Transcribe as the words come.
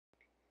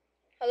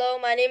Hello,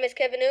 my name is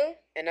Kangaroo.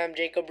 And I'm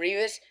Jacob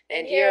Rivas,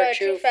 and here are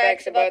true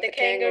facts about the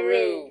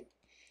kangaroo.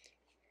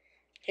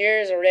 Here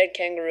is a red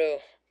kangaroo,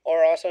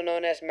 or also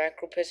known as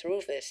Macropus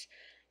rufus.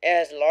 It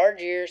has large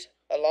ears,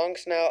 a long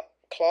snout,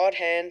 clawed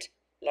hands,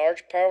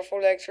 large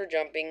powerful legs for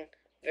jumping,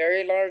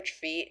 very large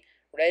feet,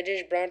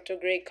 reddish brown to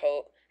gray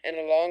coat, and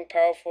a long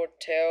powerful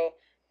tail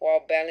while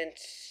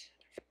balanced.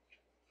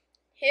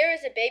 Here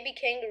is a baby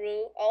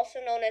kangaroo, also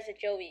known as a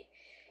joey.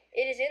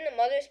 It is in the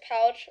mother's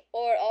pouch,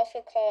 or also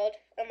called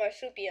a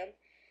marsupium.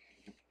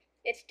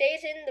 It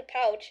stays in the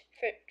pouch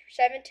for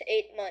 7 to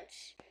 8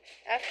 months.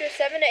 After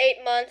 7 to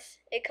 8 months,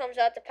 it comes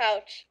out the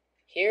pouch.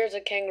 Here is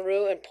a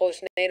kangaroo in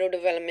postnatal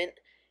development.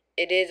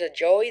 It is a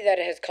joey that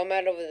has come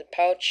out of the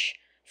pouch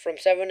from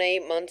 7 to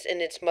 8 months in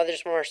its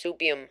mother's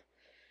marsupium.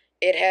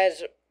 It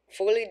has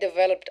fully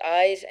developed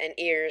eyes and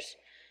ears,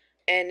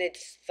 and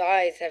its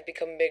thighs have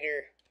become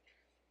bigger.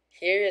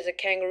 Here is a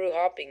kangaroo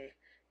hopping.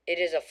 It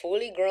is a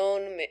fully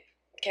grown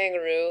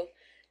kangaroo,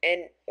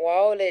 and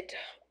while it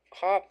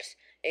hops,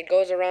 it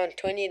goes around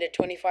 20 to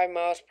 25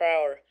 miles per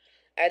hour.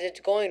 As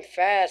it's going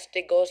fast,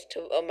 it goes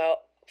to about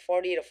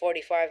 40 to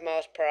 45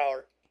 miles per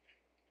hour.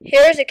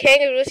 Here is a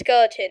kangaroo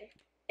skeleton.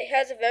 It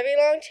has a very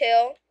long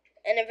tail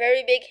and a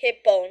very big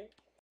hip bone.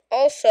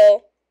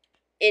 Also,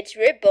 its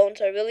rib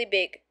bones are really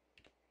big.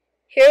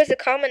 Here is a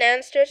common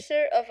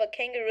ancestor of a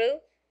kangaroo.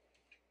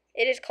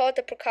 It is called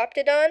the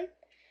Procoptodon.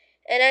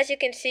 And as you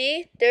can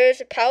see, there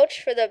is a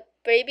pouch for the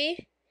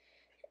baby.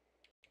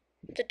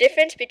 The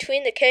difference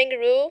between the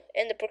kangaroo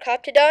and the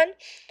Procoptodon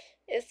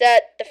is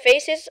that the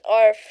faces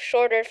are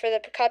shorter for the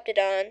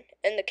Procoptodon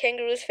and the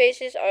kangaroo's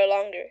faces are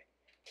longer.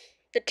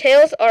 The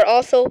tails are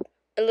also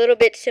a little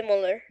bit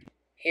similar.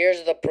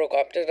 Here's the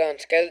Procoptodon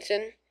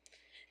skeleton.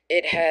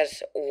 It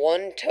has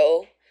one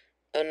toe,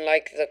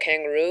 unlike the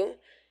kangaroo,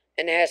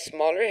 and it has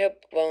smaller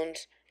hip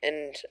bones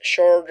and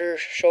shorter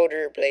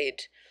shoulder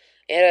blades.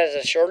 It has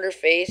a shorter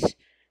face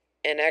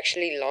and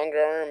actually longer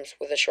arms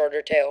with a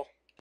shorter tail.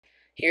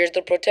 Here's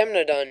the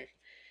Protemnodon.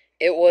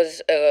 It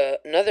was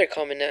another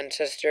common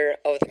ancestor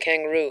of the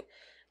kangaroo.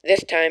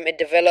 This time it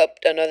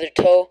developed another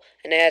toe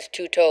and it has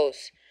two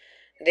toes.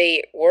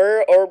 They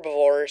were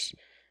herbivores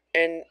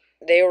and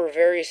they were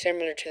very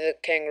similar to the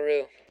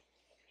kangaroo.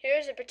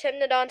 Here's a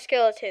Protemnodon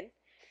skeleton.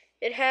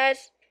 It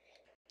has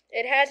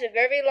a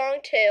very long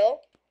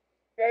tail,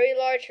 very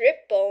large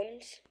rib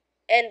bones,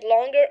 and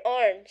longer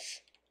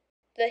arms.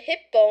 The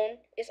hip bone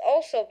is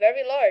also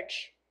very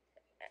large,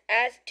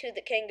 as to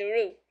the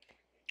kangaroo.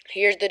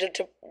 Here's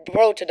the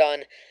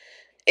Protodon.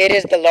 It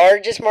is the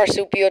largest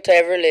marsupial to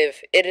ever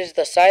live. It is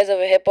the size of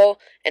a hippo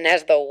and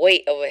has the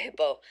weight of a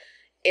hippo.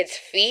 Its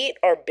feet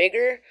are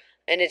bigger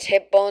and its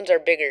hip bones are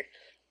bigger.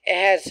 It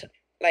has,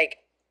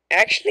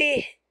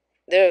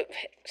 the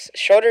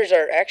shoulders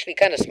are actually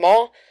kind of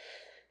small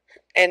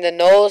and the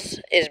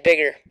nose is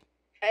bigger.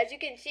 As you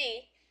can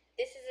see,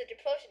 this is a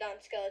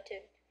Diprotodon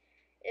skeleton.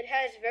 It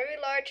has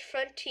very large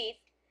front teeth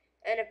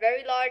and a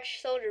very large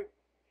shoulder.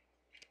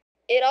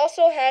 It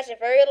also has a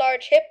very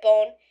large hip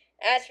bone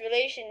as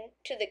relation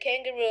to the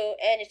kangaroo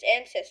and its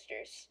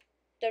ancestors.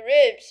 The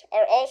ribs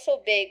are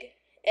also big,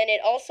 and it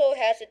also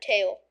has a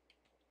tail.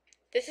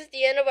 This is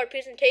the end of our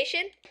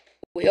presentation.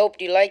 We hope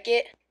you like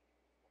it.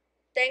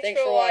 Thanks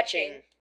for watching.